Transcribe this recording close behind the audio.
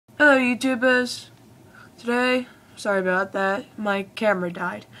Hello YouTubers. Today, sorry about that, my camera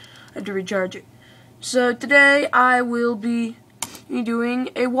died. I had to recharge it. So today I will be doing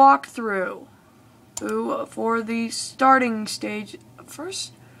a walkthrough for the starting stage.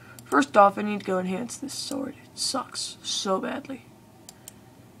 First off, I need to go enhance this sword. It sucks so badly.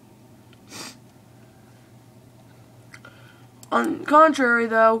 On the contrary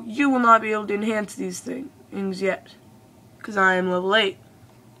though, you will not be able to enhance these things yet, because I am level 8.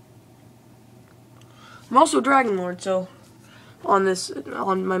 I'm also a Dragon Lord, so on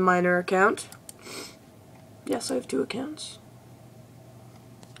my minor account. Yes, I have 2 accounts.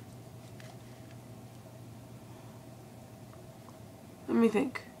 Let me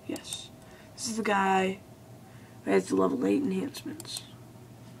think. Yes. This is the guy who has the level 8 enhancements.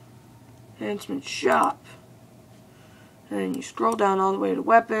 Enhancement shop. And then you scroll down all the way to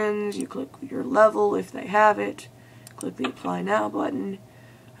weapons, you click your level if they have it, click the apply now button,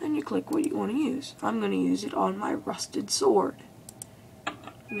 and you click what you want to use. I'm going to use it on my rusted sword. I'm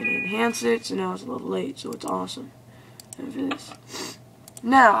going to enhance it, so now it's level 8, so it's awesome. And for this.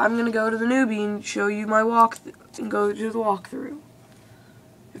 Now, I'm going to go to the newbie and show you my and go to the walkthrough.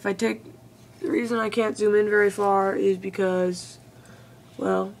 The reason I can't zoom in very far is because,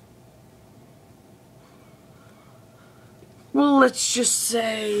 well, let's just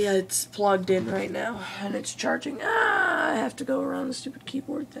say it's plugged in right now, and it's charging. I have to go around the stupid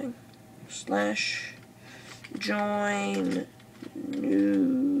keyboard thing. / join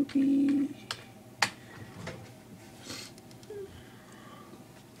newbie.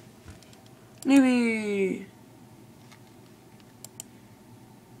 Newbie.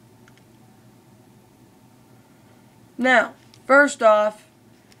 Now, first off,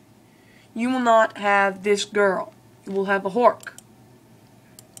 you will not have this girl. You will have a Hork.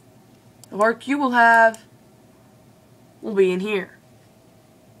 The Hork you will have will be in here.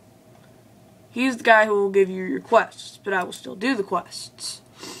 He's the guy who will give you your quests, but I will still do the quests.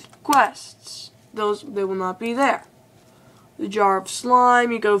 They will not be there. The jar of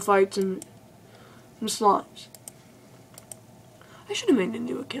slime, you go fight some slimes. I should have made a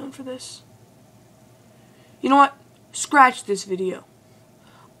new account for this. You know what? Scratch this video.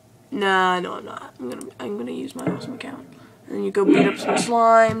 Nah, no, I'm not. I'm gonna use my awesome account. And then you go beat up some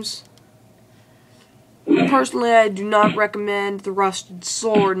slimes. Personally, I do not recommend the rusted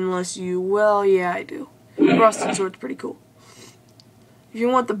sword unless you, well, yeah, I do. The rusted sword's pretty cool. If you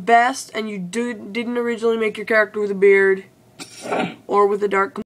want the best and you didn't originally make your character with a beard or with a dark